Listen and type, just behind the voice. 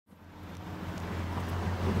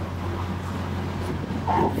We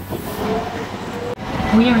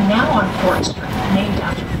are now on Fort Street, named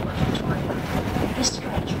after Fort Victoria. This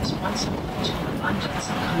stretch was once home to an abundance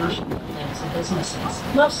of commercial buildings and businesses,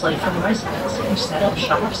 mostly from residents who set up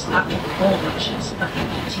shops after the gold rushes of the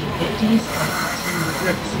 1850s and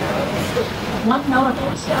 1800s. One notable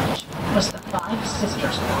establishment was the Five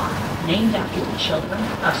Sisters Bar, named after the children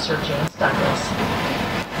of Sir James Douglas.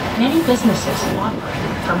 Many businesses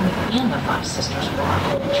operated from within the Five Sisters Bar,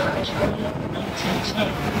 but tragically in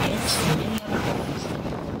 1910, it and many other buildings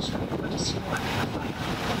were destroyed in a fire.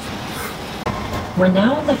 We're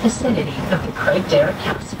now in the vicinity of the Craigdarroch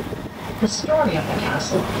Castle. The story of the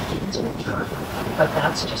castle begins with trouble, but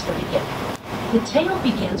that's just the beginning. The tale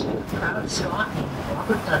begins with a proud Scot named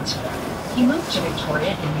Robert Dunsmore. He moved to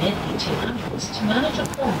Victoria in mid-1800s to manage a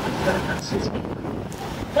home for the Hudson's Bay.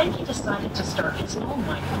 Then he decided to start his own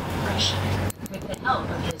mining operation. With the help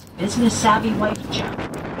of his business-savvy wife, Jo,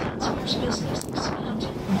 Dunsmore's business expanded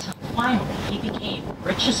until finally he became the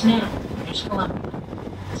richest man in British Columbia.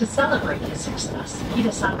 To celebrate his success, he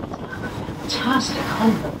decided to have a fantastic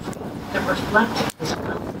home built that reflected his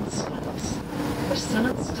wealth and status. With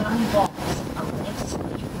sandstone walls, a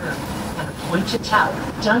lead-slate roof, and a pointed tower,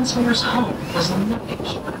 Dunsmore's home was nothing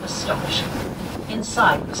short of astonishing.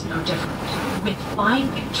 Inside was no different, with fine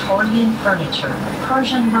Victorian furniture,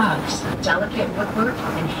 Persian rugs, delicate woodwork,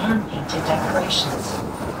 and hand-painted decorations.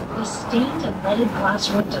 The stained and leaded glass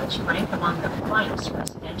windows rank among the finest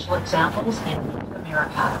residential examples in North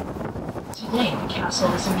America. Today, the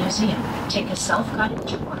castle is a museum. Take a self-guided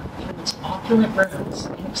tour through its opulent rooms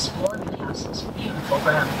and explore the castle's beautiful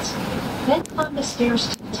grounds. Then climb the stairs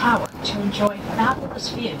to the tower to enjoy fabulous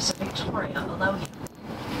views of Victoria below you.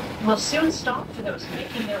 We'll soon stop for those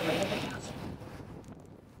making their way to the castle.